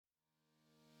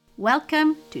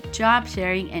Welcome to Job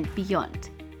Sharing and Beyond,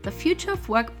 the Future of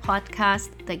Work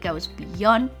podcast that goes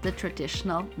beyond the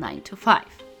traditional 9 to 5.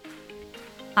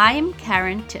 I am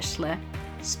Karen Tischler,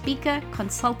 speaker,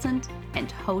 consultant,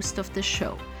 and host of the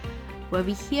show, where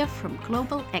we hear from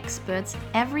global experts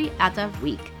every other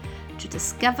week to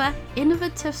discover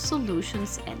innovative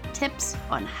solutions and tips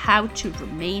on how to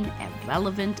remain a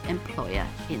relevant employer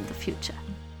in the future.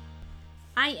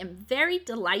 I am very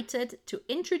delighted to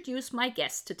introduce my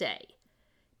guest today.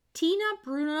 Tina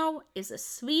Bruno is a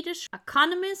Swedish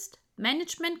economist,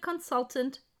 management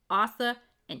consultant, author,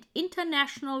 and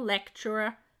international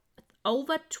lecturer with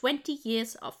over 20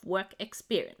 years of work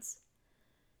experience.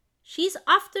 She's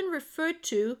often referred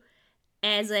to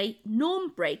as a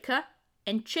norm breaker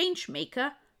and change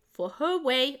maker for her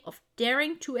way of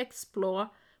daring to explore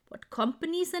what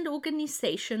companies and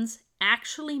organizations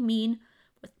actually mean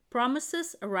with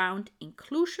promises around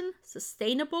inclusion,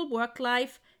 sustainable work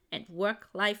life, and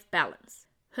work-life balance.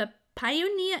 Her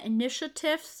pioneer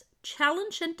initiatives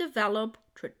challenge and develop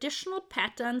traditional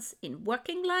patterns in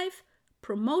working life,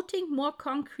 promoting more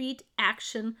concrete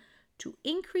action to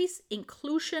increase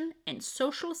inclusion and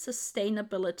social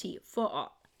sustainability for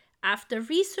all. After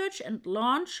research and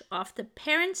launch of the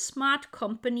Parent Smart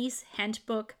Companies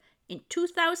Handbook in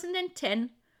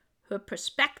 2010, her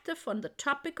perspective on the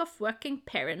topic of working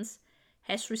parents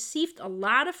has received a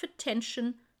lot of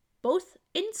attention both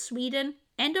in Sweden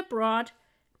and abroad,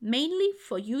 mainly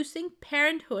for using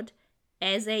parenthood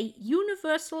as a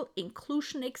universal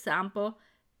inclusion example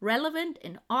relevant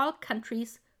in all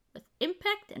countries with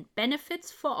impact and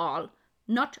benefits for all,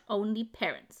 not only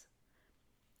parents.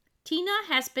 Tina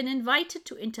has been invited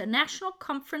to international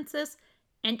conferences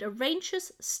and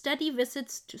arranges study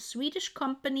visits to Swedish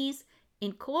companies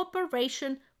in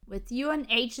cooperation with UN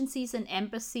agencies and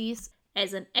embassies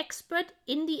as an expert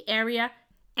in the area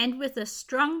and with a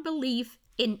strong belief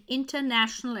in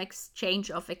international exchange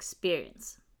of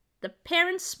experience. The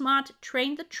Parent Smart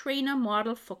Train the Trainer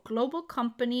model for global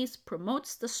companies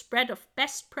promotes the spread of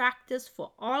best practice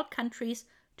for all countries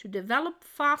to develop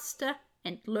faster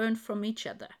and learn from each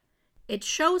other. It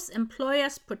shows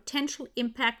employers' potential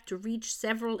impact to reach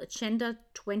several Agenda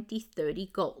 2030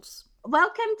 goals.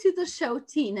 Welcome to the show,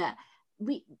 Tina.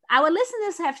 Our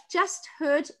listeners have just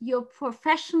heard your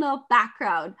professional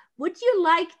background. Would you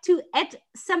like to add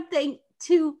something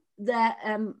to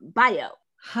the bio?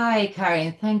 Hi,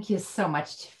 Karin. Thank you so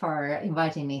much for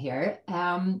inviting me here.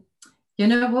 You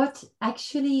know what?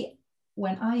 Actually,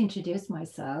 when I introduce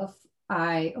myself,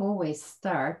 I always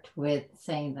start with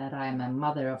saying that I'm a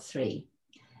mother of three.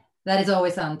 That is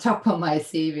always on top of my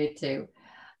CV too.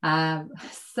 I'm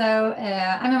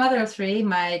a mother of three.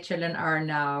 My children are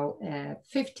now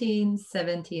 15,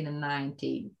 17, and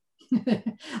 19.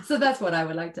 So that's what I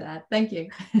would like to add. Thank you.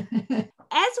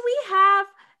 As we have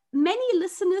many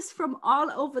listeners from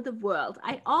all over the world,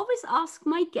 I always ask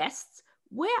my guests,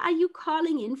 where are you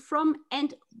calling in from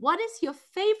and what is your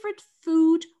favorite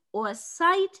food or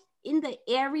site in the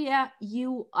area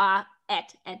you are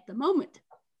at the moment?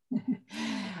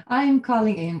 I'm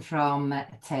calling in from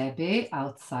Täby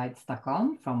outside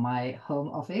Stockholm, from my home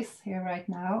office here right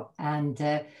now. And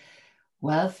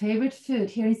favorite food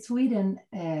here in Sweden,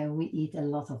 we eat a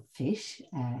lot of fish,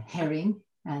 herring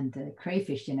and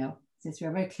crayfish, since we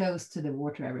are very close to the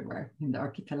water everywhere in the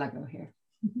archipelago here.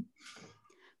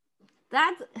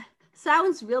 That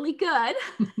sounds really good.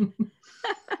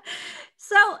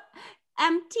 So,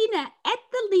 Tina, at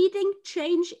the Leading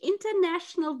Change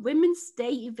International Women's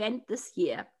Day event this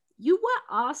year, you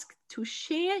were asked to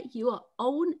share your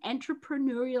own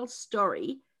entrepreneurial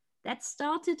story that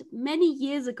started many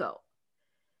years ago.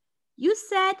 You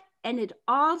said, and it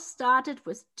all started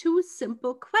with two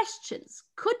simple questions.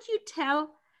 Could you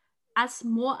tell us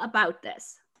more about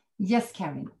this? Yes,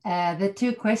 Karen. The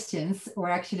two questions were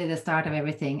actually the start of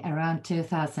everything around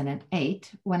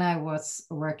 2008 when I was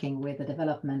working with the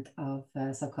development of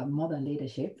so-called modern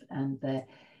leadership and the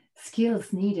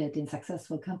skills needed in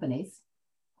successful companies.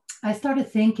 I started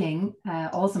thinking,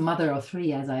 also mother of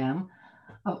three as I am,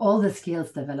 of all the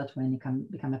skills developed when you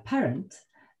become a parent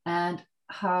and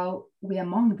how we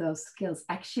among those skills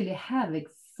actually have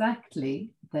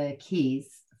exactly the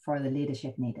keys for the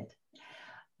leadership needed.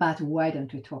 But why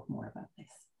don't we talk more about this?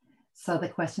 So the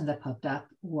question that popped up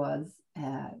was,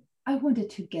 I wanted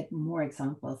to get more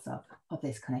examples of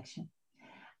this connection.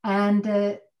 And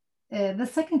the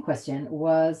second question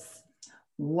was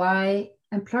why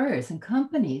employers and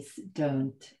companies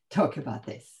don't talk about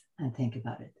this and think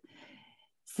about it.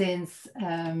 Since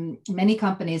many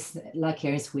companies, like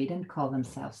here in Sweden, call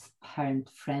themselves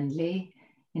parent-friendly,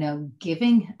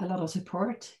 giving a lot of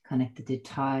support connected to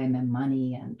time and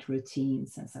money and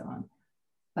routines and so on.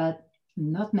 But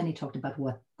not many talked about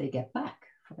what they get back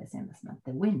for this investment,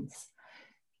 the wins.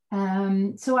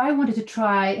 So I wanted to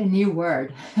try a new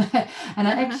word, and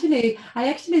I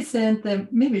actually sent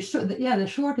the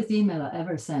shortest email I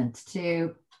ever sent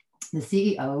to the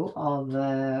CEO of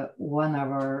one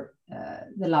of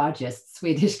the largest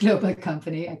Swedish global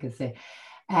company, I could say,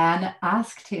 and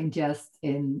asked him just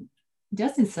in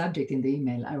subject in the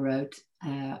email. I wrote,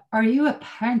 "Are you a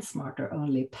parent smart or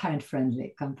only parent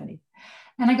friendly company?"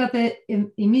 And I got the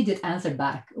immediate answer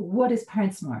back. What is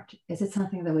parent smart? Is it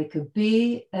something that we could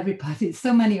be? Everybody,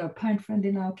 so many are parent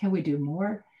friendly now. Can we do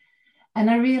more? And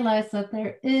I realized that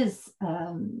there is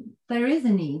a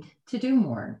need to do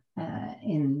more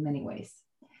in many ways.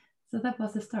 So that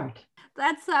was the start.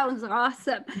 That sounds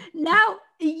awesome. Now,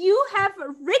 you have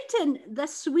written the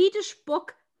Swedish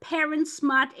book Parent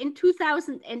Smart in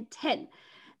 2010.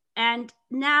 And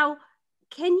now,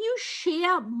 can you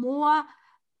share more?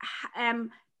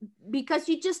 Because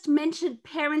you just mentioned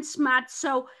Parent Smart.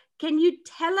 So can you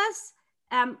tell us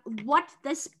what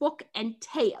this book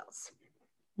entails?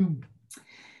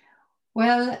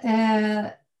 Well,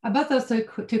 about those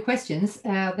two questions,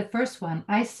 the first one,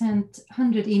 I sent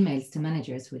 100 emails to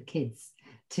managers with kids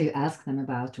to ask them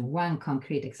about one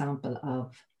concrete example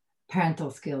of parental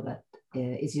skill that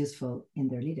is useful in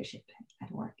their leadership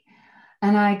at work.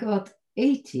 And I got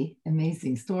 80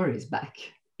 amazing stories back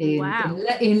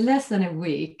in less than a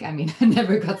week. I mean, I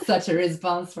never got such a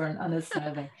response on a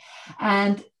survey.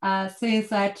 And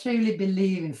since I truly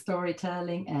believe in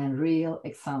storytelling and real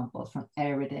examples from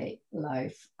everyday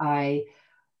life, I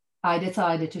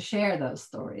decided to share those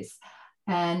stories.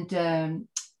 And an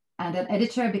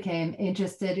editor became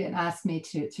interested and asked me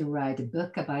to write a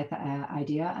book about the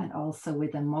idea, and also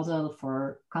with a model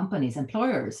for companies,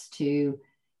 employers, to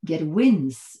get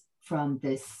wins from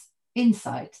this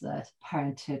insight that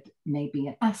parenthood may be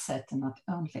an asset and not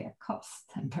only a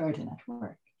cost and burden at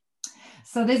work.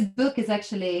 So this book is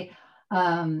actually,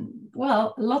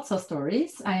 lots of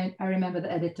stories. I remember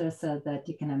the editor said that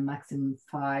you can have maximum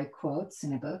 5 quotes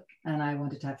in a book, and I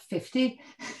wanted to have 50.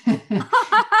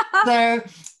 So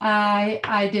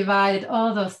I divided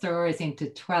all those stories into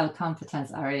 12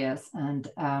 competence areas and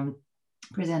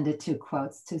presented 2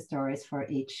 quotes, 2 stories for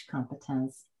each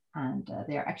competence. And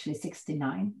there are actually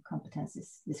 69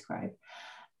 competencies described.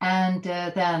 And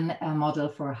then a model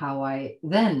for how I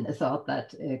then thought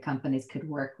that companies could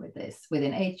work with this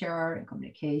within HR and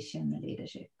communication and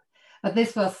leadership. But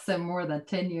this was more than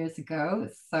 10 years ago.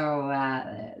 So,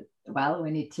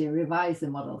 we need to revise the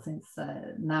model since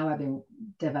now I've been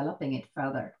developing it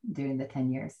further during the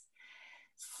 10 years.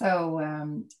 So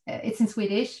it's in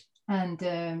Swedish,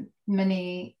 and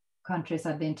many countries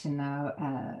I've been to now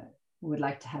would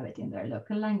like to have it in their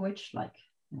local language, like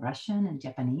Russian and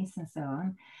Japanese and so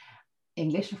on.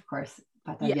 English, of course,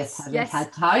 but I just haven't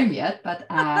had time yet, but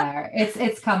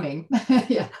it's coming.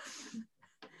 Yeah.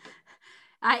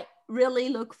 I really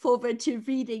look forward to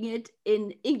reading it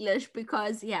in English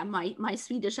because, my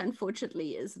Swedish,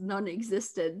 unfortunately, is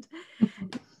non-existent.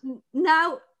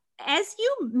 Now, as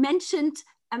you mentioned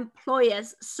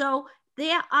employers, so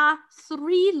there are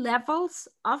 3 levels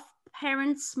of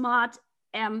Parent Smart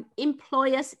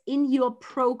employers in your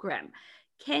program.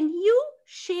 Can you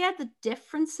share the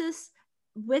differences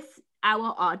with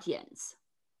our audience?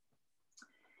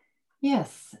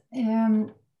 Yes.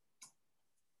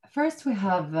 First, we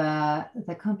have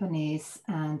the companies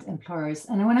and employers.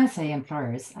 And when I say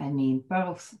employers, I mean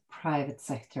both private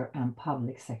sector and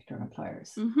public sector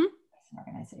employers,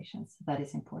 organizations. That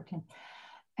is important.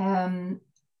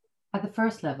 At the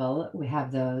first level, we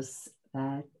have those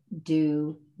that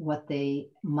do what they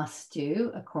must do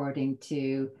according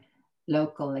to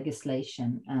local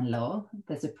legislation and law,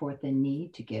 the support they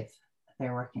need to give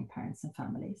their working parents and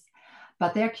families.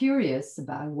 But they're curious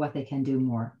about what they can do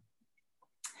more.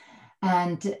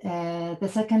 And the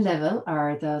second level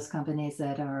are those companies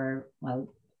that are,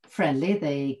 friendly.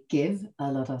 They give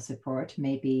a lot of support,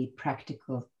 maybe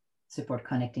practical support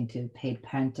connecting to paid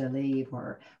parental leave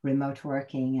or remote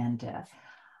working and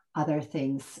other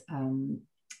things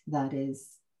that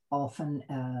is often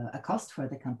a cost for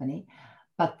the company,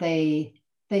 but they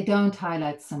don't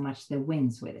highlight so much the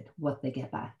wins with it, what they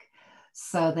get back.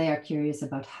 So they are curious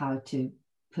about how to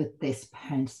put this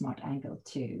Parent Smart angle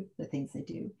to the things they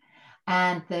do.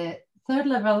 And the third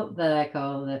level that I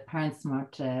call the Parent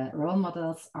Smart role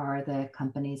models are the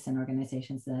companies and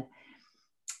organizations that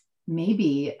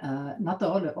maybe not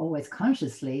always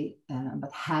consciously,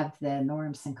 but have the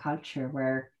norms and culture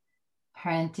where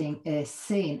parenting is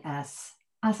seen as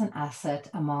an asset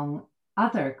among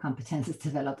other competences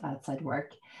developed outside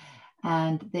work.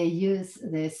 And they use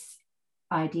this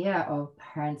idea of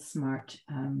parent smart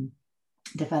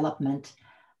development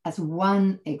as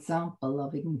one example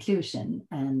of inclusion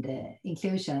and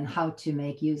how to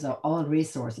make use of all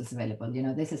resources available. You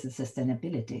know, this is a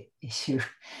sustainability issue,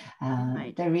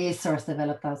 Right. the resource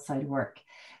developed outside work.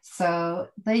 So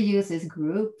they use this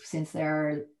group since there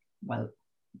are, well,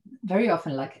 very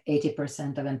often like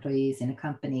 80% of employees in a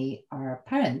company are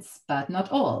parents, but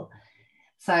not all.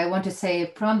 So I want to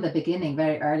say from the beginning,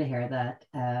 very early here,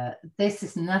 that this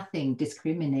is nothing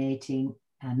discriminating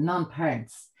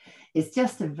non-parents. It's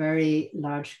just a very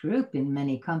large group in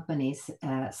many companies.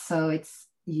 So it's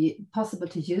possible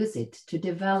to use it to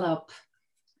develop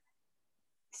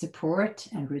support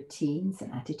and routines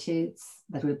and attitudes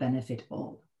that will benefit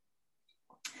all.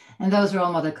 And those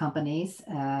role model companies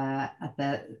at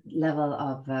the level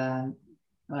of, well,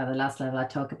 the last level I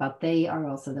talk about, they are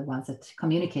also the ones that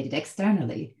communicate it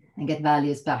externally and get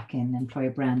values back in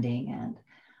employer branding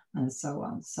and so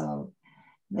on. So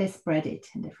they spread it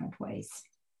in different ways.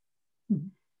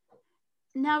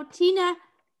 Now, Tina,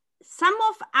 some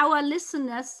of our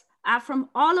listeners are from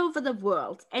all over the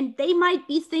world, and they might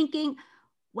be thinking,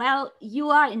 well, you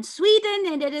are in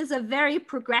Sweden and it is a very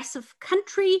progressive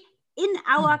country. In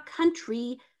our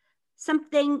country,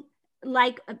 something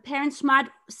like a Parent Smart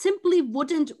simply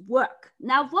wouldn't work.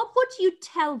 Now, what would you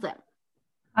tell them?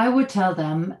 I would tell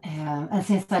them, and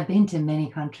since I've been to many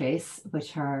countries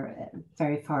which are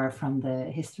very far from the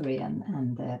history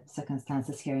and the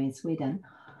circumstances here in Sweden,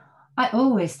 I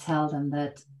always tell them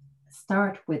that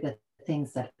start with the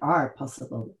things that are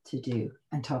possible to do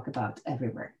and talk about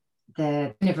everywhere.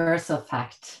 The universal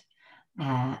fact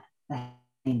that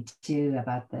too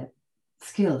about the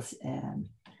skills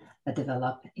that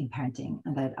develop in parenting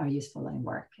and that are useful in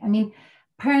work. I mean,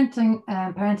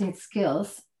 parenting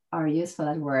skills are useful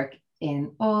at work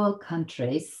in all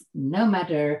countries, no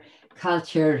matter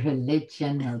culture,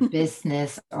 religion, or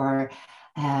business, or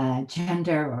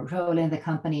gender or role in the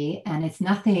company. And it's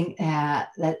nothing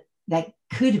that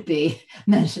could be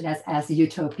mentioned as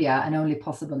utopia and only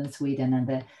possible in Sweden and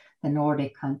the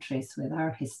Nordic countries with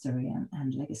our history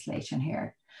and legislation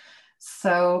here.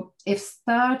 So if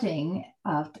starting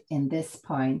out in this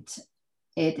point,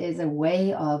 it is a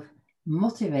way of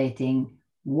motivating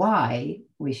why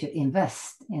we should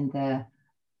invest in the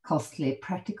costly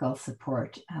practical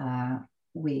support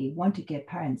we want to give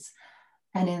parents.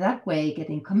 And in that way,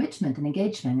 getting commitment and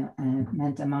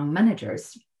engagement among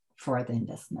managers for the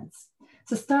investments.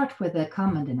 So start with a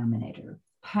common denominator,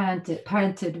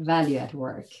 parented value at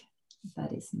work.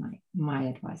 That is my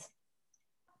advice.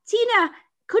 Tina,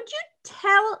 could you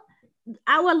tell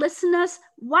our listeners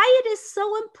why it is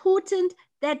so important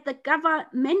that the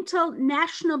governmental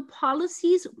national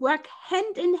policies work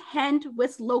hand in hand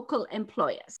with local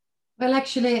employers? Well,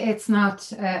 actually, it's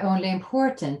not only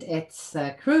important, it's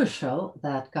crucial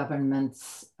that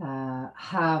governments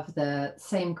have the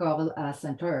same goal as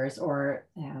employers, or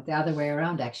the other way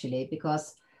around, actually,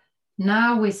 because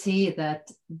now we see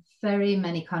that very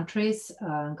many countries,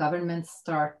 governments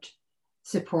start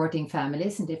supporting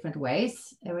families in different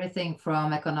ways, everything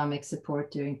from economic support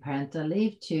during parental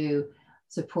leave to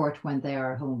support when they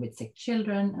are home with sick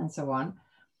children and so on.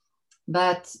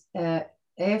 But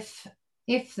if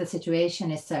the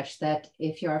situation is such that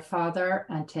if you're a father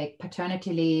and take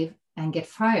paternity leave and get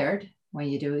fired when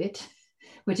you do it,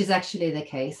 which is actually the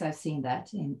case, I've seen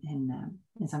that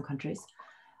in some countries,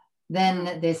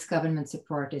 then this government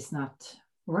support is not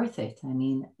worth it. I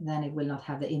mean, then it will not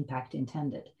have the impact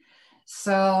intended.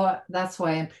 So that's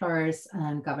why employers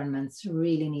and governments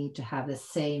really need to have the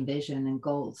same vision and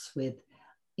goals with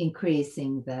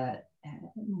increasing the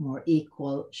more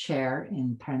equal share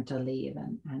in parental leave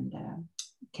and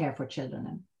care for children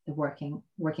and the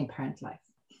working parent life.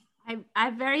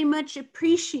 I very much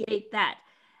appreciate that.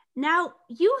 Now,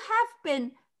 you have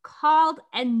been called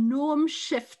a norm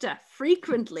shifter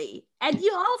frequently, and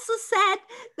you also said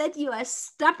that you are a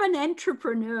stubborn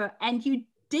entrepreneur and you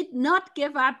did not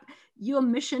give up your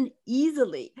mission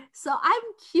easily. So I'm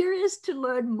curious to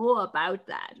learn more about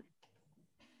that.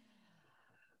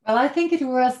 Well, I think it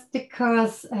was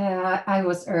because I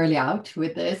was early out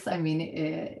with this. I mean,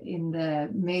 in the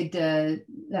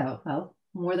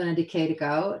more than a decade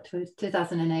ago,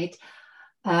 2008,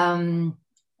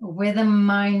 with a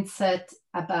mindset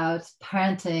about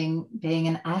parenting being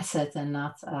an asset and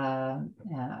not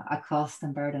a cost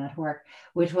and burden at work,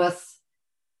 which was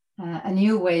a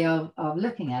new way of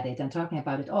looking at it and talking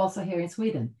about it also here in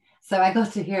Sweden. So I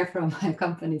got to hear from my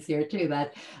companies here too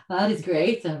that is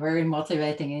great and very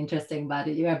motivating and interesting, but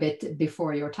you're a bit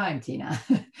before your time, Tina.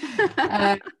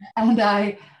 And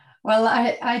I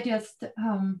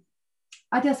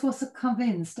just was so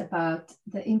convinced about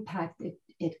the impact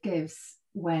it gives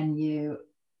when you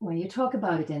talk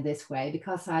about it in this way,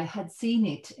 because I had seen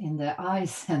it in the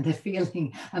eyes and the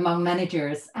feeling among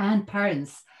managers and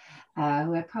parents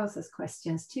who had posed those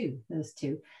questions too, those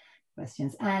two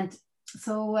questions. And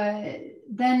so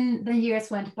then the years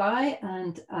went by,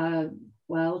 and a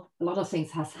lot of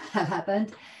things have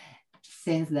happened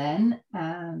since then.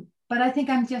 But I think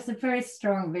I'm just a very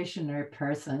strong visionary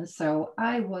person. So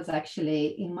I was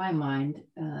actually in my mind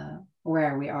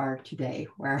where we are today,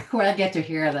 where I get to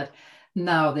hear that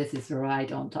now this is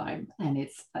right on time, and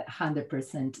it's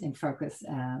 100% in focus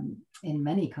in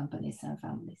many companies and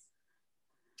families.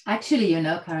 Actually,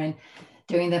 Karin,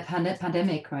 during the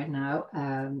pandemic right now,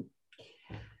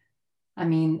 I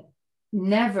mean,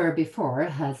 never before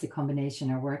has the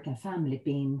combination of work and family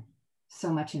been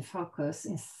so much in focus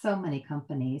in so many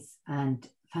companies and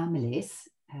families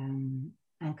and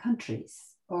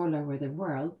countries all over the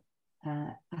world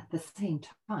at the same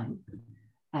time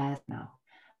as now.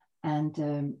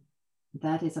 And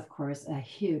that is, of course, a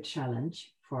huge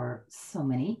challenge for so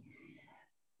many.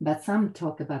 But some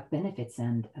talk about benefits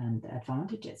and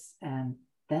advantages. And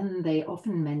then they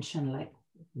often mention like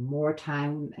more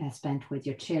time spent with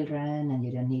your children, and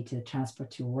you don't need to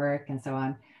transport to work and so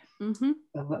on. Mm-hmm.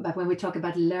 But when we talk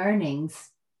about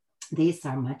learnings, these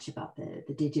are much about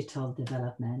the digital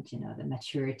development, the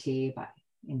maturity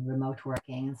in remote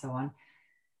working and so on.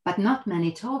 But not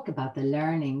many talk about the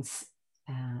learnings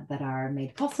that are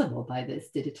made possible by this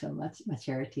digital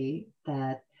maturity,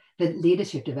 that the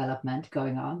leadership development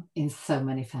going on in so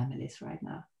many families right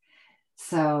now.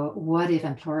 So what if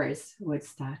employers would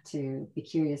start to be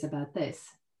curious about this?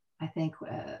 I think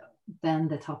then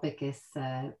the topic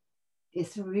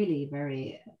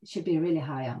should be really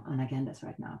high on agendas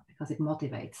right now, because it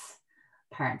motivates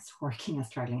parents working and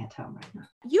struggling at home right now.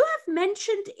 You have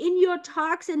mentioned in your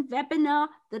talks and webinar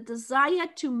the desire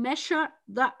to measure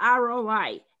the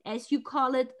ROI, as you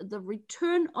call it, the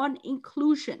return on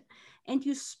inclusion. And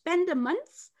you spend a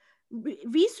month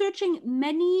researching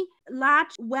many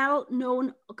large,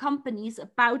 well-known companies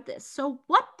about this. So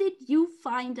what did you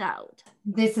find out?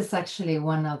 This is actually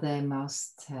one of the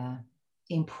most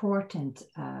important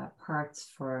parts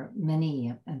for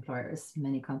many employers,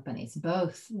 many companies,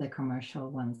 both the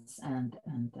commercial ones and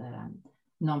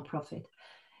non-profit.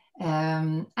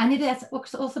 And it has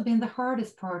also been the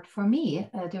hardest part for me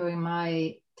during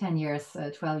my 10 years,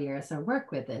 12 years of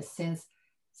work with this, since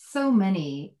so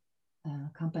many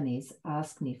companies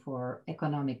ask me for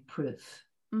economic proof.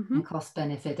 Mm-hmm. And cost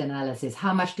benefit analysis.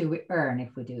 How much do we earn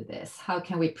if we do this? How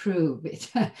can we prove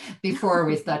it before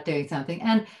we start doing something?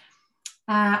 And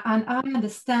I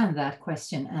understand that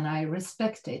question, and I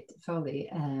respect it fully.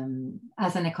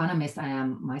 As an economist, I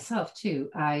am myself too.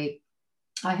 I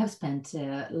have spent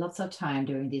lots of time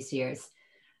during these years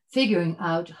figuring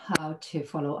out how to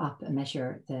follow up and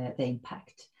measure the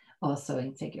impact, also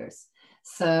in figures.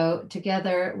 So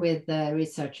together with the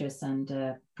researchers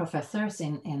and professors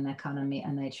in economy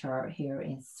and HR here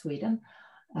in Sweden,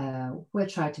 we'll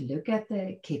try to look at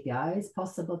the KPIs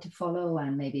possible to follow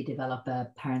and maybe develop a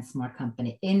Parent Smart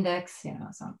Company Index, so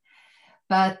on.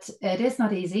 But it is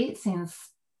not easy,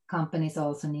 since companies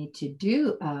also need to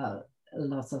do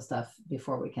lots of stuff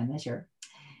before we can measure.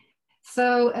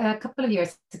 So a couple of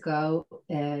years ago,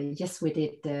 yes, we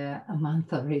did a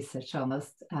month of research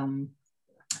almost.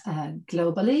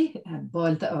 Globally,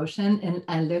 boiled the ocean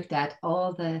and looked at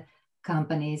all the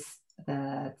companies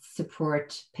that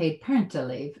support paid parental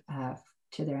leave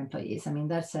to their employees. I mean,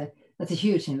 that's a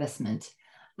huge investment,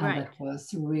 right. That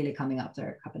was really coming up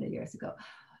there a couple of years ago.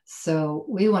 So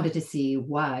we wanted to see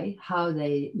how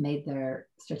they made their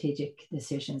strategic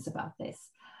decisions about this.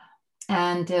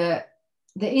 And the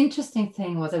interesting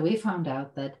thing was that we found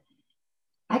out that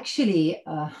actually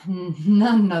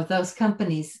none of those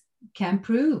companies can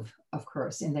prove, of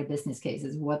course, in their business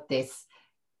cases what this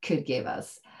could give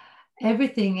us.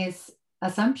 Everything is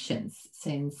assumptions,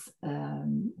 since,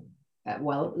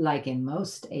 like in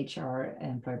most HR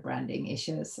employer branding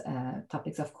issues,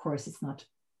 topics, of course, it's not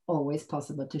always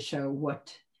possible to show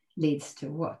what leads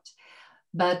to what.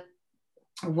 But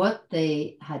what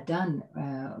they had done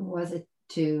was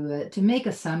to make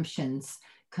assumptions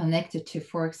connected to,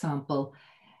 for example,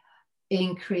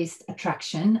 increased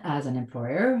attraction as an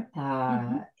employer.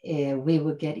 We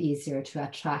would get easier to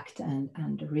attract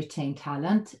and retain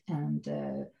talent, and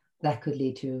that could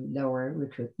lead to lower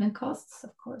recruitment costs,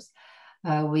 of course.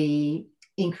 We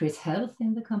increase health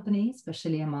in the company,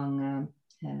 especially among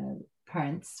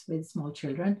parents with small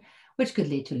children, which could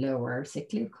lead to lower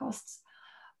sick leave costs.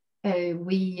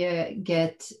 We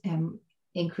get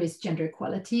increased gender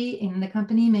equality in the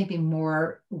company, maybe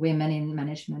more women in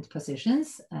management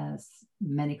positions, as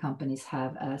many companies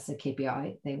have as a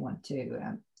KPI they want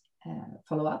to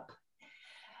follow up.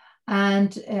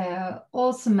 And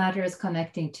also matters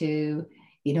connecting to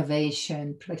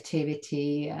innovation,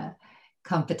 productivity,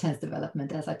 competence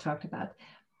development, as I talked about.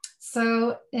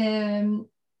 So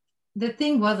the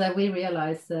thing was that we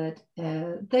realized that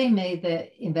they made the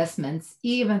investments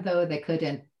even though they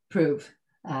couldn't prove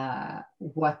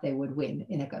what they would win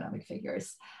in economic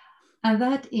figures. And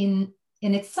that in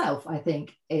itself, I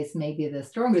think, is maybe the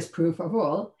strongest proof of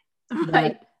all.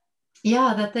 Right.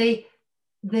 That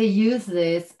they use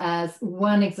this as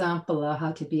one example of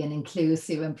how to be an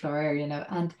inclusive employer,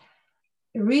 and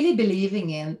really believing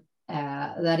in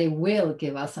that it will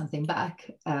give us something back,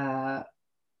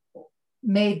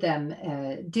 made them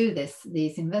do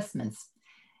these investments.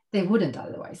 They wouldn't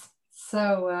otherwise.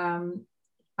 So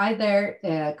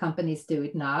either companies do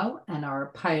it now and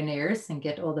are pioneers and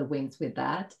get all the wins with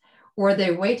that, or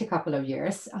they wait a couple of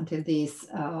years until these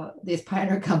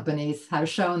pioneer companies have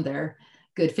shown their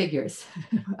good figures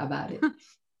about it.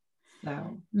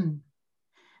 So,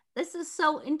 This is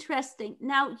so interesting.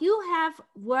 Now, you have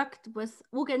worked with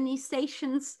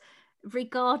organizations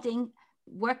regarding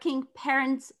working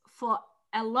parents for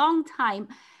a long time.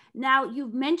 Now, you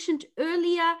mentioned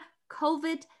earlier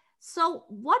COVID. So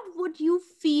what would you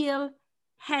feel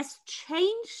has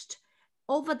changed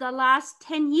over the last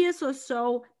 10 years or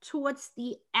so towards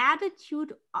the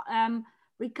attitude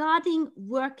regarding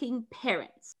working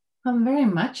parents? Very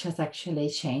much has actually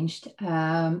changed.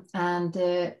 And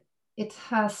it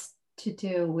has to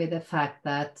do with the fact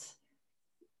that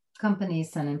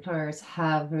companies and employers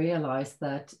have realized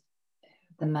that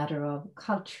the matter of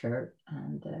culture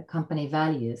and company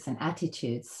values and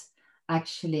attitudes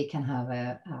actually can have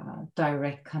a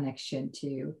direct connection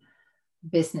to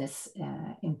business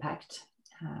impact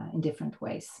in different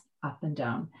ways, up and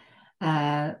down.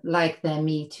 Like the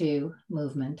Me Too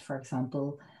movement, for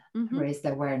example, raised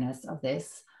the awareness of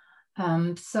this.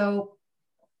 So,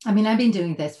 I mean, I've been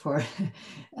doing this for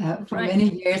many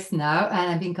years now, and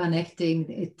I've been connecting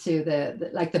it to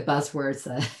the buzzwords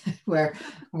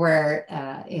where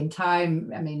in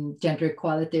time, I mean, gender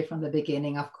equality from the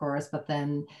beginning, of course, but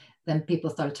then people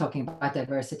started talking about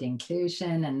diversity,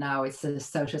 inclusion, and now it's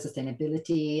social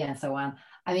sustainability and so on.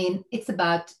 I mean, it's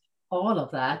about all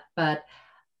of that, but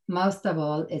most of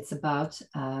all, it's about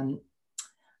an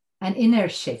inner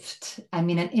shift. I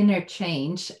mean, an inner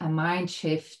change, a mind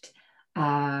shift,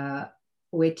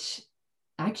 which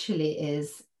actually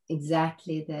is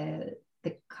exactly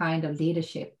the kind of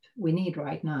leadership we need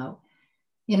right now.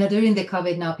 During the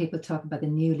COVID now, people talk about the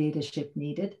new leadership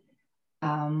needed.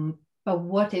 But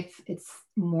what if it's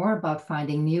more about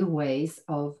finding new ways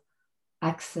of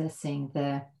accessing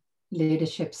the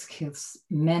leadership skills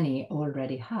many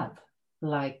already have,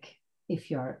 like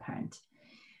if you're a parent.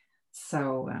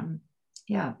 So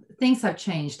things have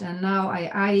changed, and now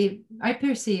I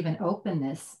perceive an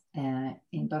openness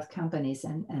in both companies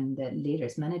and the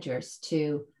leaders, managers,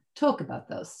 to talk about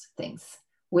those things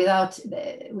without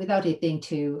it being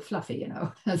too fluffy,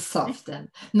 and soft and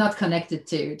not connected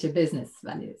to business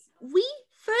values. We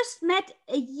first met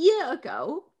a year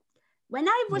ago when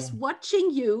I was watching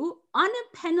you on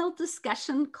a panel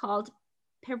discussion called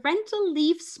Parental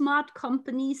Leave Smart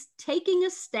Companies Taking a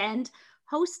Stand,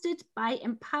 hosted by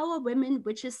Empower Women,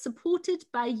 which is supported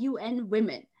by UN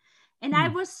Women. And I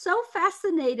was so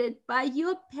fascinated by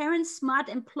your Parent Smart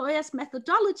Employers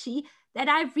methodology that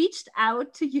I reached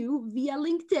out to you via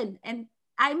LinkedIn. And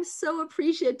I'm so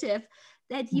appreciative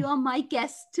that you are my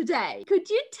guest today. Could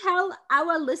you tell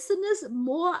our listeners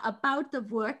more about the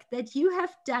work that you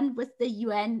have done with the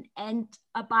UN and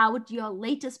about your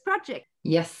latest project?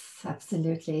 Yes,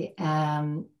 absolutely.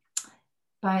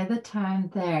 By the time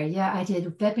there, I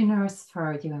did webinars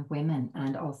for UN Women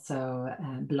and also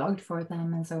blogged for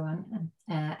them and so on.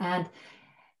 And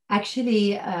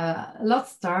actually, a lot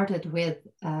started with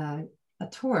a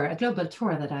global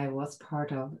tour that I was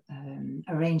part of,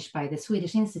 arranged by the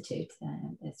Swedish Institute,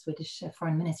 the Swedish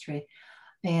Foreign Ministry,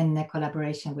 in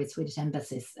collaboration with Swedish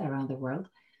embassies around the world,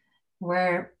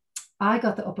 where I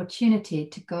got the opportunity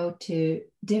to go to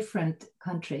different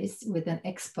countries with an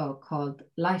expo called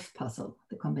Life Puzzle,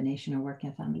 the combination of work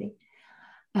and family.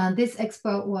 And this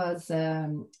expo was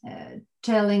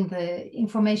telling the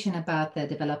information about the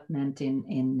development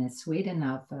in Sweden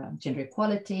of gender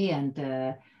equality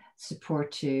and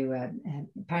support to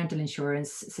parental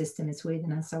insurance system in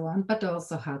Sweden and so on, but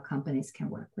also how companies can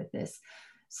work with this.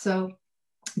 So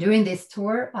during this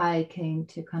tour, I came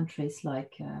to countries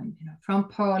like from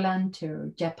Poland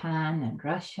to Japan and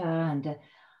Russia,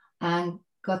 and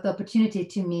got the opportunity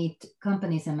to meet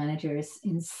companies and managers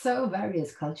in so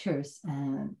various cultures,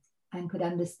 and could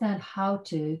understand how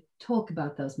to talk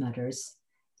about those matters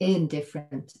in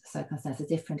different circumstances,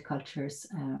 different cultures,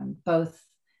 both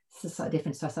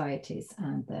different societies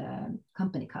and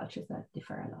company cultures that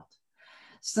differ a lot.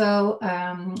 So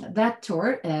that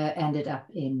tour ended up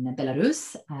in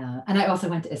Belarus, and I also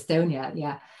went to Estonia.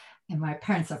 Yeah, and my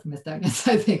parents are from Estonia,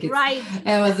 so I think it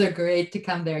was great to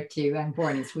come there too. I'm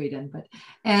born in Sweden, but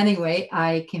anyway,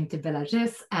 I came to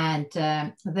Belarus, and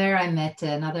there I met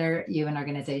another UN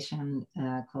organization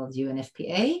called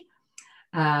UNFPA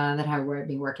that have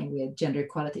been working with gender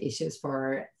equality issues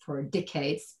for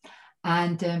decades,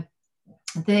 and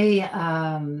they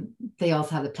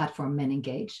also have the platform Men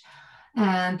Engage.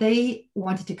 And they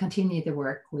wanted to continue the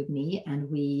work with me, and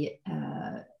we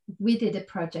did a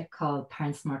project called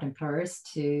Parent Smart Employers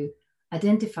to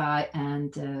identify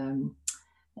and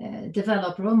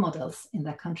develop role models in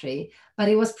that country. But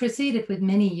it was preceded with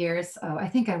many years of, I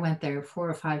think I went there 4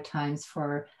 or 5 times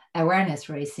for awareness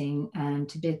raising and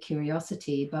to build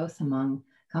curiosity, both among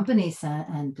companies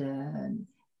and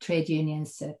trade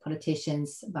unions,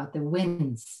 politicians, about the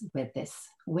wins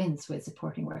with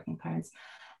supporting working parents.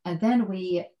 And then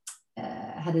we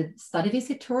had a study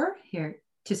visit tour here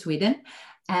to Sweden,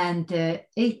 and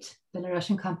 8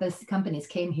 Belarusian companies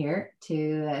came here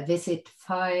to visit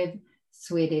 5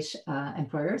 Swedish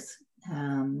employers,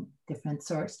 different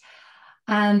sorts.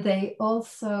 And they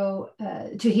also,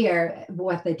 to hear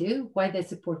what they do, why they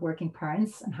support working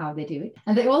parents and how they do it.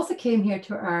 And they also came here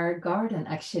to our garden,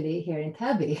 actually, here in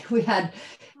Täby. We had,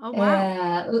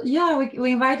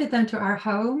 we invited them to our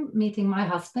home, meeting my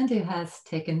husband, who has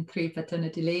taken 3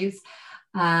 paternity leaves,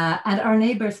 and our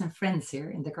neighbors and friends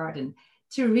here in the garden,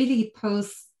 to really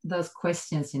pose those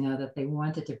questions, that they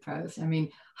wanted to pose. I mean,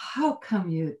 how come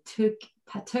you took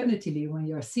paternity leave when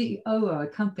you're CEO of a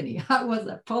company? How was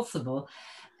that possible?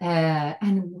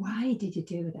 And why did you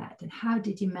do that? And how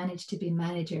did you manage to be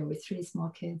manager with 3 small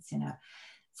kids?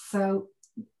 So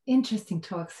interesting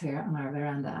talks here on our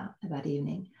veranda that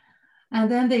evening. And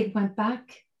then they went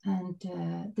back and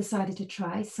decided to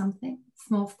try something,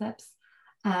 small steps.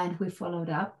 And we followed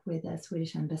up with the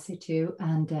Swedish embassy too.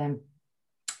 And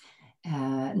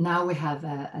now we have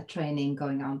a training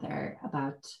going on there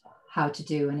about how to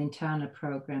do an internal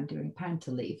program during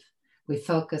parental leave. We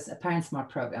focus, a Parent Smart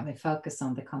program, we focus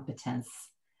on the competence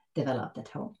developed at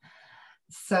home.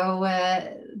 So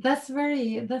that's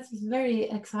very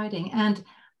exciting. And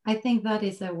I think that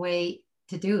is a way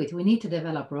to do it. We need to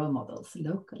develop role models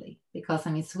locally, because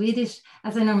Swedish,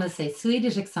 as I normally say,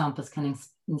 Swedish examples can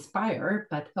inspire,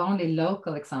 but only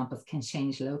local examples can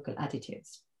change local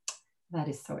attitudes. That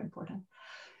is so important.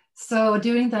 So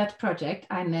during that project,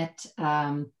 I met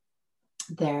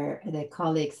their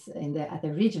colleagues at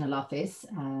the regional office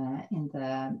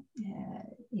in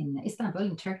Istanbul,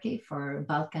 in Turkey, for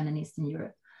Balkan and Eastern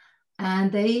Europe.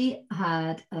 And they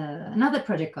had another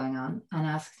project going on and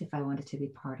asked if I wanted to be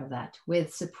part of that,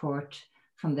 with support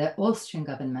from the Austrian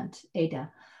government, ADA.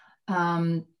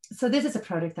 So this is a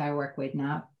project I work with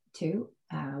now too.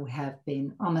 We have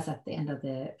been almost at the end of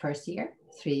the first year,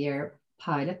 3-year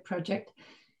pilot project,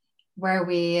 where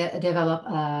we develop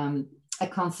a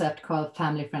concept called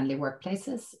family-friendly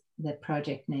workplaces. The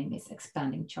project name is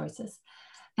Expanding Choices.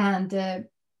 And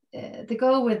the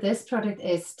goal with this project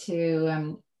is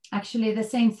to actually the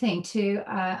same thing, to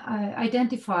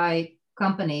identify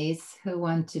companies who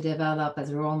want to develop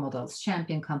as role models,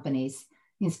 champion companies,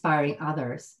 inspiring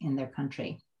others in their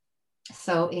country.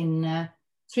 So in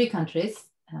 3 countries,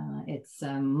 it's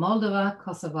Moldova,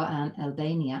 Kosovo, and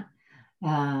Albania.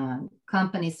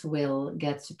 Companies will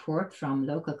get support from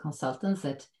local consultants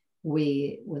that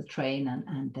we will train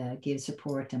and give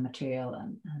support and material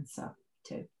and so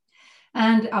too.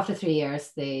 And after 3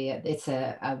 years, it's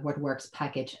a What Works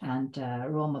package and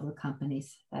role model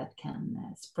companies that can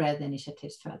spread the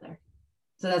initiatives further.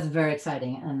 So that's very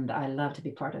exciting, and I love to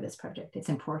be part of this project. It's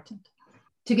important.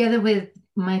 Together with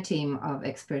my team of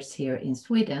experts here in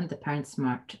Sweden, the Parent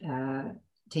Smart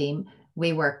team,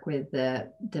 we work with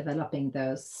developing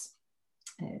those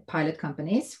pilot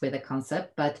companies with a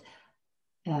concept, but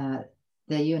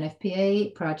the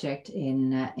UNFPA project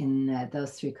in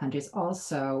those 3 countries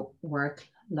also work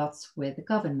lots with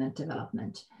government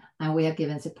development, and we have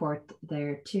given support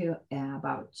there too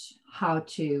about how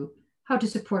to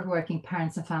support working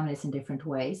parents and families in different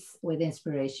ways, with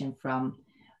inspiration from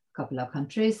couple of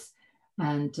countries,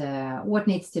 and what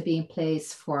needs to be in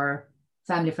place for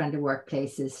family-friendly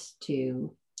workplaces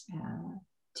to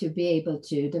be able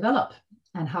to develop,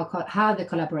 and how the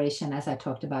collaboration, as I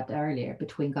talked about earlier,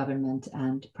 between government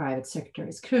and private sector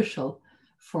is crucial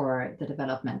for the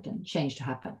development and change to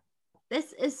happen.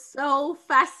 This is so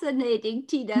fascinating,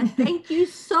 Tina. Thank you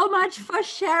so much for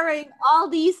sharing all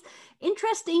these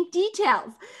interesting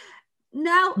details.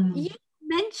 Now, you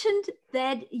mentioned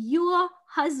that your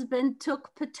husband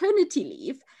took paternity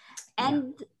leave,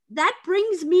 and that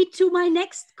brings me to my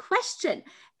next question.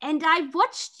 And I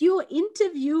watched your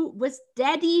interview with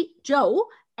Daddy Joe,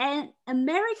 an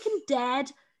American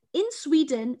dad in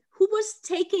Sweden who was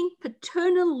taking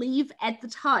paternal leave at the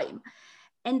time.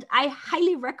 And I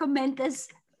highly recommend this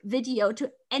video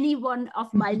to any one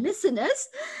of my listeners.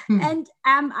 And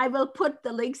I will put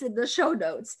the links in the show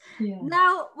notes.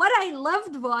 Now, what I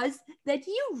loved was that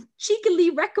you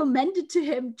cheekily recommended to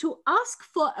him to ask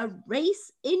for a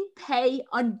raise in pay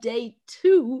on day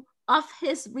 2 of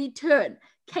his return.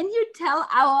 Can you tell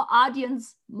our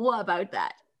audience more about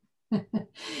that?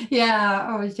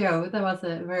 Joe, that was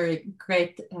a very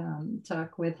great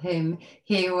talk with him.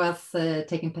 He was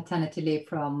taking paternity leave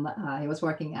from, he was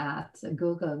working at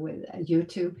Google with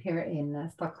YouTube here in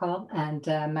Stockholm, and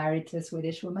married to a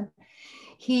Swedish woman.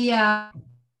 He,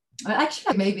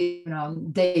 actually, maybe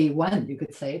day 1, you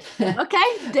could say it.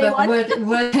 Okay, day 1.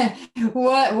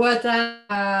 What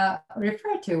I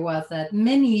referred to was that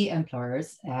many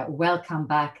employers welcome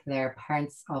back their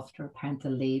parents after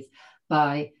parental leave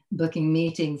by booking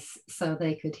meetings so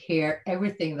they could hear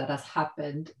everything that has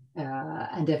happened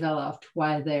and developed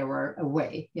while they were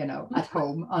away, at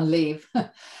home on leave.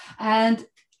 And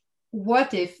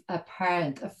what if a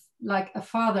parent, like a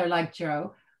father like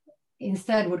Joe,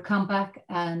 instead would come back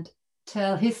and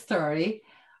tell his story,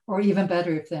 or even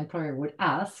better if the employer would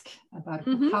ask about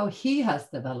how he has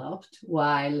developed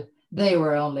while they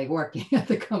were only working at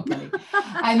the company.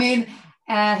 I mean,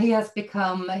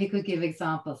 he could give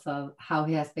examples of how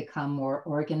he has become more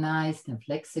organized and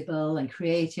flexible and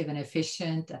creative and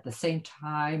efficient at the same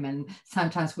time, and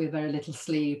sometimes with very little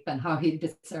sleep, and how he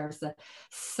deserves a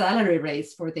salary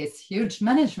raise for this huge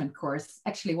management course,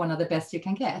 actually one of the best you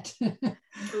can get.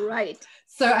 Right.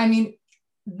 So, I mean,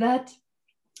 that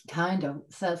kind of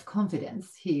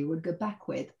self-confidence he would go back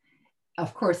with.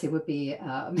 Of course, it would be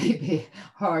maybe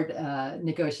hard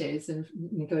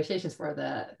negotiations for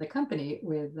the company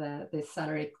with this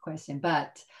salary question,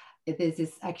 but this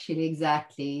is actually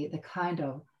exactly the kind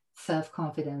of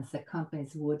self-confidence that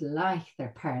companies would like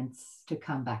their parents to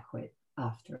come back with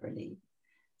after a leave.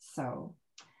 So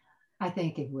I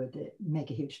think it would make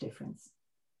a huge difference.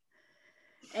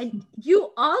 And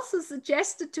you also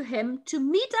suggested to him to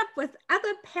meet up with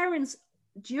other parents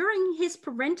during his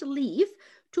parental leave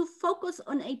to focus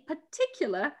on a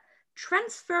particular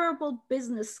transferable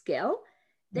business skill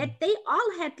that they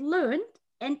all had learned,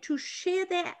 and to share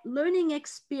their learning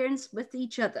experience with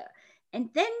each other. And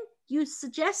then you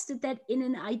suggested that in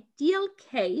an ideal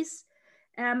case,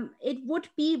 it would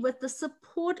be with the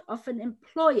support of an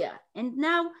employer. And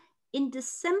now in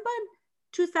December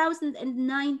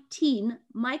 2019,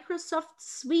 Microsoft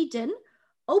Sweden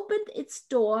opened its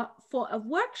door for a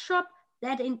workshop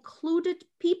that included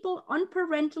people on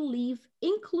parental leave,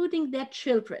 including their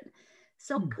children.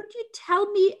 So could you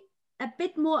tell me a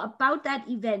bit more about that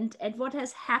event and what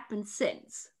has happened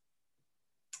since?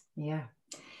 Yeah.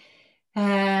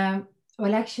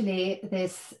 Well, actually,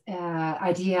 this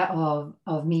idea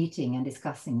of meeting and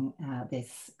discussing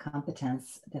this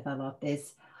competence developed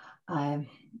is,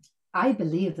 I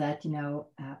believe that,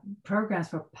 programs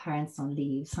for parents on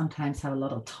leave sometimes have a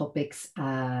lot of topics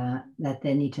that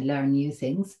they need to learn new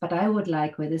things. But I would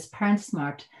like, with this Parent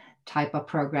Smart type of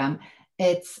program,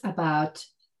 it's about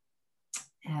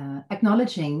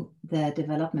acknowledging the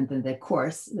development in the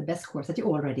course, the best course that you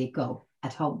already go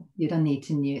at home. You don't need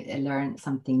to learn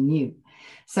something new.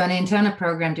 So an internal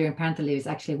program during parental leave is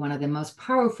actually one of the most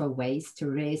powerful ways to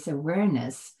raise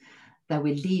awareness that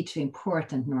will lead to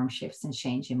important norm shifts and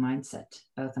change in mindset,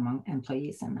 both among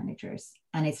employees and managers.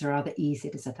 And it's rather easy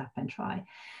to set up and try.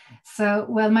 So,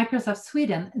 well, Microsoft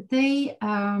Sweden, they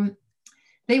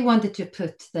wanted to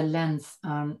put the lens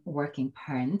on working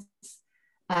parents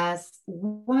as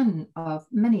one of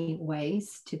many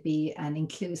ways to be an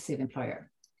inclusive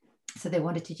employer. So they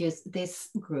wanted to use this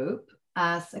group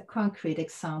as a concrete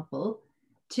example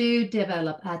to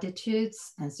develop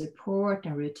attitudes and support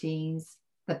and routines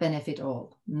that benefit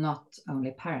all, not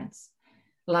only parents.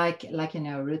 Like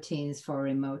routines for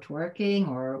remote working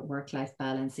or work-life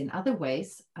balance in other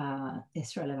ways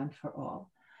is relevant for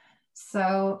all.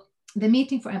 So the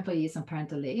meeting for employees on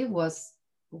parental leave was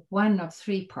one of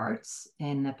 3 parts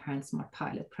in the ParentSmart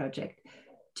pilot project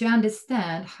to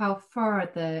understand how far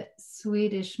the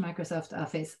Swedish Microsoft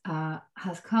Office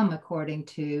has come according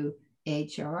to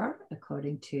HR,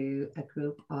 according to a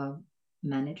group of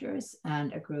managers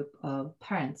and a group of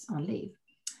parents on leave,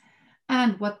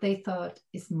 and what they thought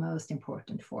is most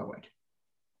important forward.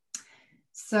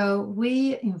 So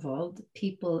we involved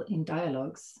people in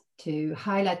dialogues to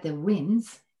highlight the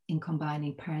wins in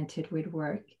combining parenthood with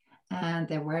work and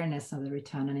the awareness of the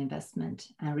return on investment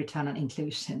and return on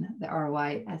inclusion, the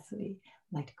ROI, as we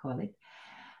like to call it,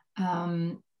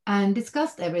 and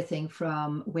discussed everything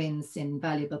from wins in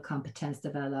valuable competence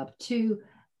developed to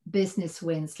business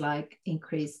wins like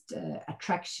increased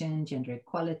attraction, gender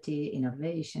equality,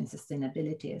 innovation,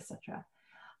 sustainability, etc.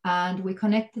 And we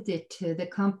connected it to the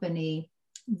company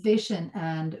vision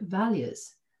and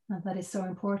values. And that is so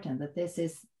important, that this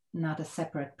is not a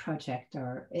separate project,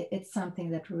 or it's something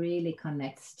that really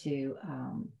connects to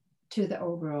the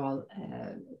overall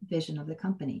vision of the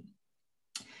company.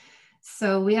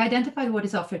 So we identified what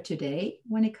is offered today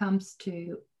when it comes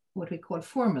to what we call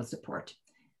formal support.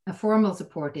 A formal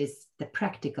support is the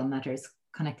practical matters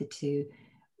connected to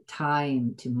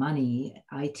time, to money,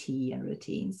 IT, and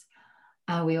routines.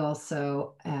 And we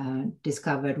also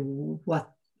discovered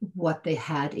what they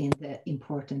had in the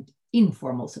important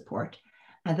informal support.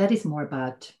 And that is more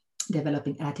about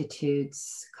developing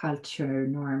attitudes, culture,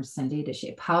 norms, and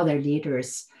leadership, how their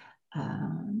leaders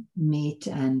meet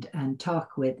and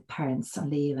talk with parents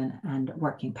on leave and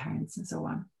working parents and so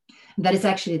on. And that is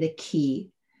actually the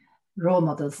key, role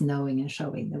models knowing and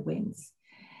showing the wins.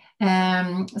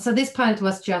 So this pilot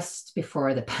was just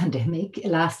before the pandemic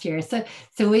last year. So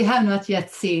we have not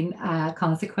yet seen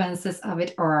consequences of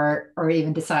it or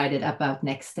even decided about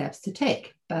next steps to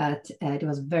take. But it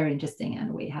was very interesting,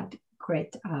 and we had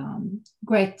great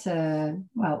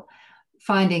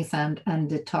findings and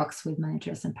the talks with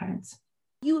managers and parents.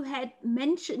 You had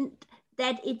mentioned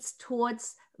that it's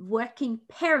towards working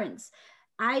parents.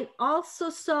 I also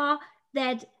saw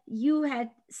that you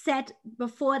had said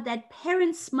before that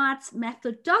ParentSmart's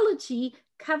methodology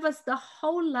covers the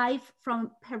whole life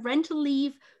from parental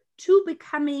leave to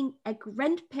becoming a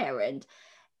grandparent.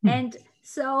 And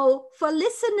so for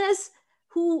listeners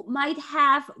who might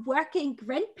have working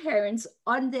grandparents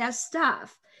on their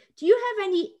staff, do you have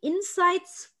any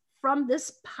insights from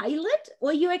this pilot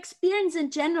or your experience in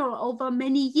general over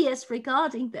many years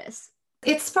regarding this?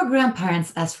 It's for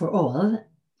grandparents as for all.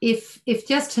 If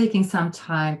just taking some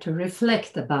time to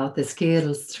reflect about the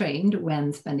skills trained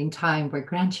when spending time with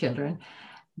grandchildren,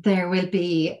 there will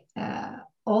be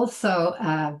also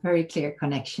very clear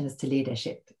connections to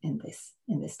leadership in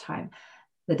this time,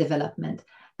 the development.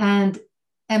 And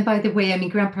by the way, I mean,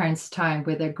 grandparents' time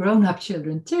with their grown-up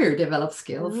children too develop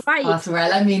skills as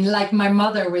well. I mean, like my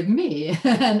mother with me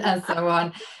and so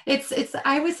on.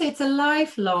 I would say it's a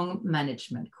lifelong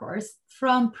management course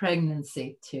from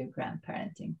pregnancy to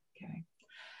grandparenting. Okay.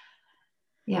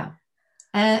 Yeah.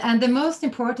 And the most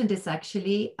important is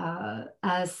actually in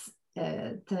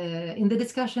the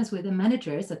discussions with the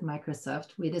managers at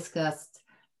Microsoft, we discussed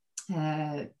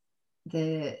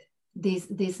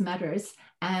these matters,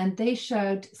 and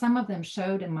some of them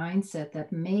showed a mindset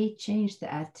that may change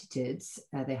the attitudes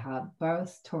they have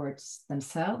both towards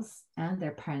themselves and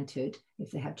their parenthood if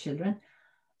they have children,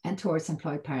 and towards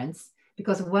employed parents.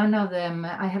 Because one of them,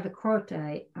 I have a quote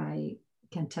I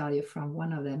can tell you from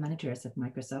one of the managers at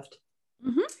Microsoft.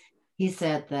 Mm-hmm. He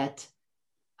said that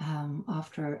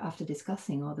after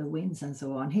discussing all the wins and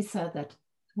so on, he said that,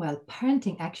 well,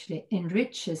 parenting actually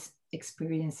enriches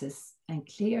experiences and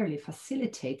clearly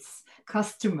facilitates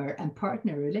customer and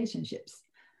partner relationships,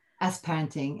 as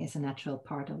parenting is a natural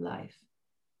part of life.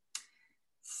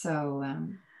 So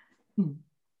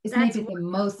it's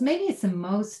maybe it's the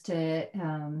most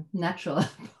natural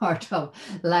part of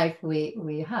life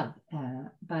we have,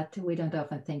 but we don't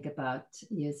often think about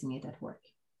using it at work.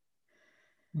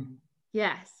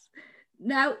 Yes.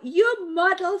 Now, your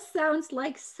model sounds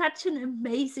like such an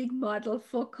amazing model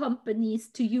for companies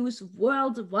to use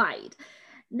worldwide.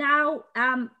 Now,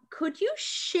 could you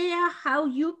share how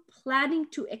you're planning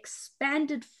to expand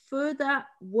it further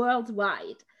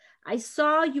worldwide? I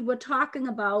saw you were talking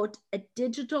about a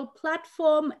digital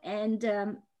platform and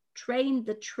train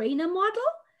the trainer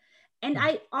model. And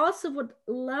I also would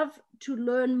love to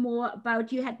learn more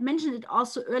about, you had mentioned it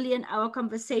also earlier in our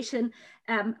conversation,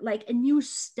 like a new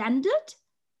standard.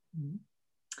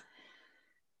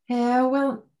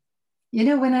 Well, you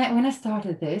know, when I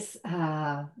started this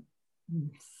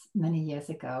many years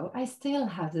ago, I still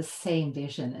have the same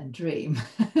vision and dream.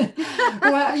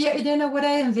 Well, you know, what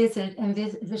I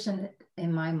envision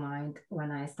in my mind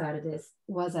when I started this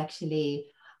was actually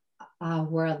a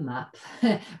world map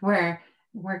where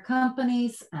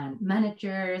companies and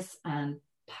managers and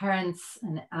parents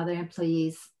and other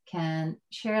employees can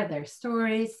share their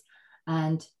stories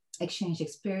and exchange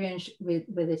experience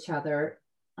with each other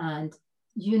and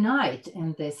unite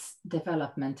in this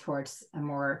development towards a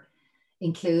more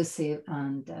inclusive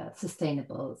and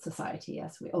sustainable society,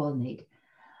 as we all need.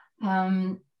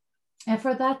 And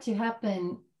for that to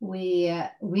happen, we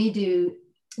do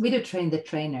train the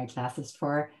trainer classes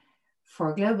for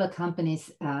global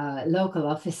companies, local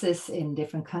offices in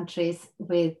different countries,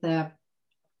 with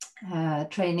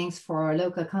trainings for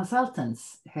local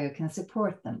consultants who can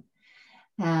support them.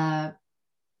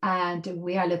 And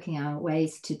we are looking at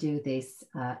ways to do this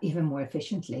even more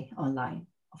efficiently online,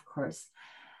 of course.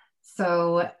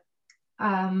 So,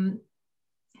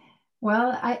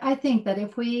 well, I think that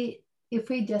if we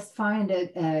just find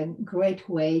a great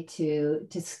way to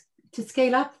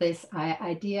scale up this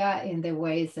idea in the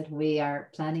ways that we are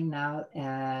planning now,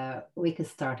 we could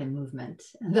start a movement.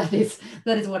 And that is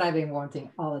what I've been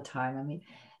wanting all the time. I mean,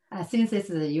 since this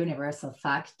is a universal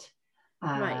fact,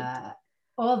 Right.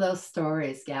 all those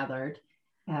stories gathered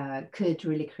could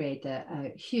really create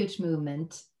a huge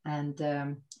movement. And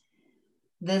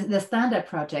the Standard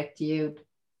project you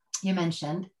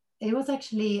mentioned, it was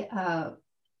actually,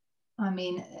 I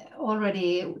mean,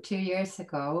 already 2 years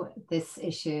ago, this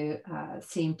issue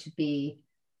seemed to be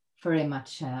very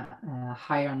much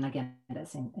higher on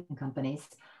agendas in companies.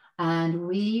 And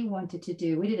we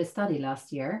did a study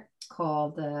last year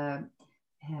called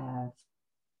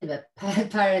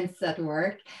Parents at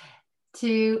Work,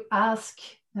 to ask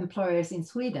employers in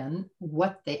Sweden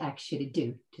what they actually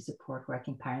do to support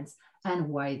working parents and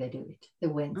why they do it, the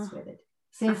wins with it.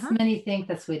 Since many think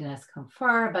that Sweden has come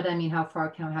far, but I mean, how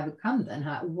far have we come then?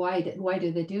 Why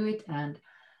do they do it, and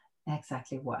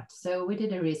exactly what? So we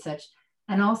did a research,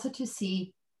 and also to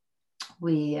see,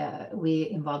 we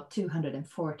involved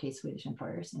 240 Swedish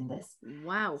employers in this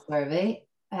survey.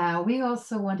 We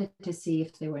also wanted to see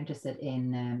if they were interested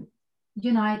in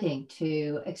uniting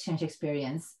to exchange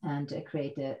experience and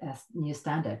create a new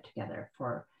standard together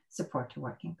for support to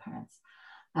working parents,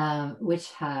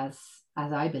 which has,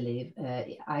 as I believe,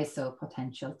 ISO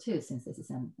potential too, since this is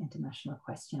an international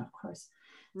question, of course.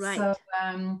 Right. So,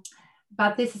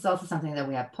 but this is also something that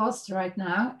we have paused right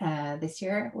now. This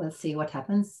year, we'll see what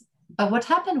happens. But what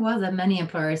happened was that many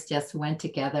employers just went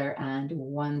together and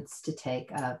wants to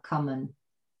take a common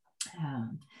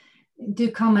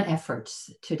do common efforts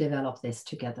to develop this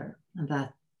together. And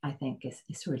that, I think,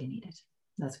 is really needed.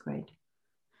 That's great.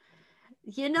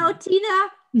 You know,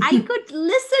 Tina, I could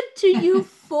listen to you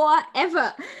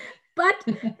forever, but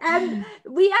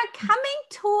we are coming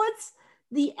towards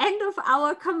the end of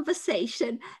our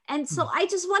conversation. And so I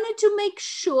just wanted to make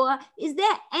sure, is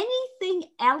there anything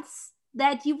else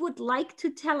that you would like to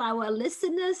tell our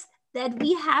listeners that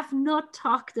we have not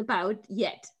talked about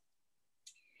yet?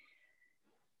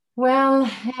 Well,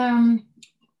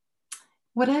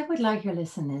 what I would like our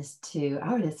listeners to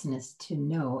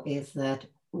know is that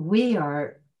we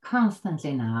are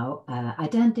constantly now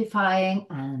identifying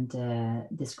and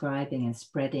describing and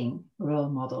spreading role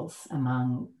models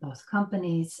among both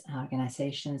companies,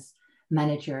 organizations,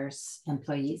 managers,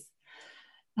 employees,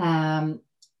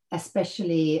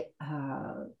 especially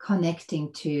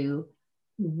connecting to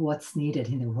what's needed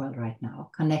in the world right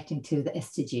now, connecting to the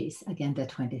SDGs, Agenda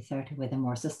 2030, with a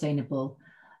more sustainable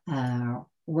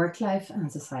work life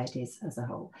and societies as a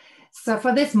whole. So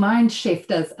for this mind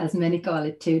shift, as many call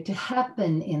it, to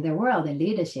happen in the world in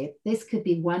leadership, this could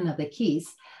be one of the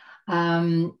keys.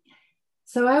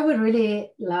 So I would really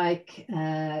like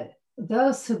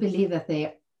those who believe that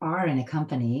they are in a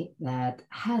company that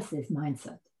has this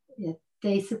mindset, that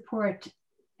they support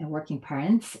working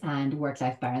parents and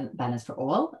work-life balance for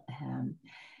all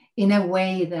in a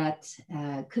way that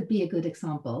could be a good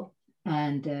example,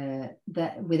 and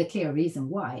that with a clear reason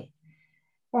why,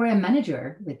 or a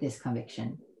manager with this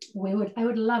conviction. I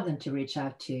would love them to reach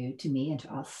out to me and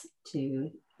to us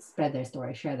to spread their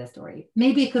story, share their story.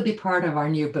 Maybe it could be part of our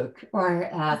new book, or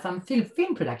some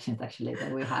film productions actually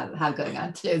that we have going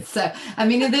on too. So I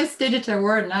mean, in this digital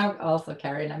world now also,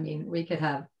 Karin, I mean, we could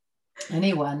have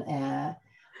anyone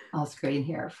on screen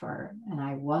here and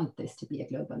I want this to be a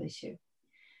global issue.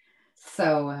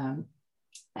 So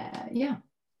yeah.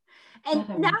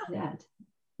 And now,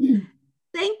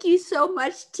 thank you so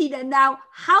much, Tina. Now,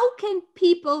 how can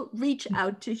people reach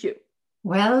out to you?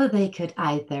 Well, they could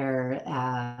either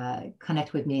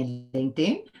connect with me in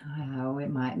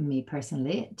LinkedIn, me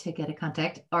personally, to get a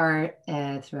contact, or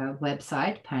through our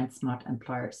website,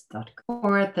 parentsmartemployers.com,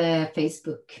 or the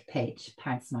Facebook page,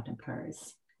 Parent Smart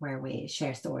Employers, where we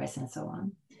share stories and so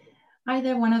on.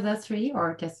 Either one of those three,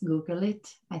 or just Google it.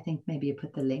 I think maybe you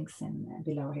put the links in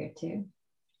below here too.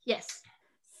 Yes.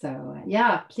 So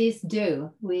yeah, please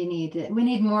do. We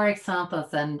need more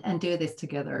examples and do this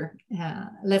together.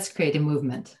 Let's create a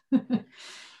movement.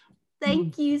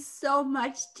 Thank you so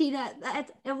much, Tina.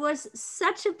 It was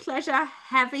such a pleasure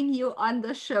having you on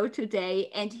the show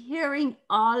today and hearing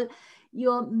all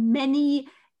your many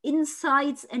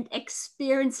insights and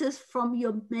experiences from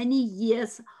your many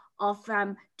years of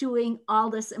doing all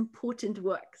this important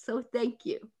work. So thank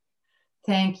you.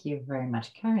 Thank you very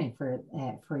much, Karin,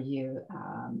 for you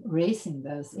raising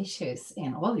those issues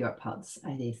in all your pods.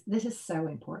 This is so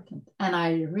important. And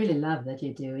I really love that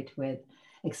you do it with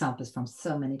examples from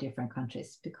so many different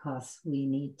countries, because we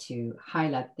need to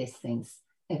highlight these things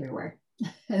everywhere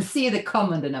and see the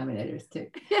common denominators too.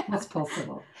 What's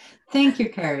possible. Thank you,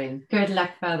 Karin. Good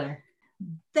luck further.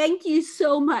 Thank you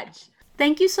so much.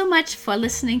 Thank you so much for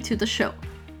listening to the show.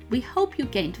 We hope you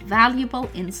gained valuable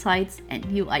insights and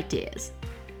new ideas.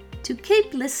 To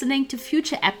keep listening to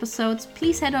future episodes,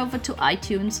 please head over to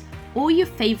iTunes or your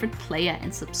favorite player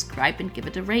and subscribe and give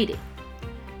it a rating.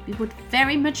 We would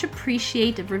very much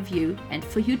appreciate a review and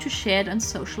for you to share it on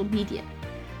social media,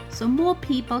 so more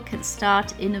people can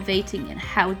start innovating in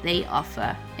how they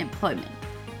offer employment.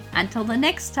 Until the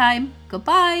next time,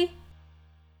 goodbye!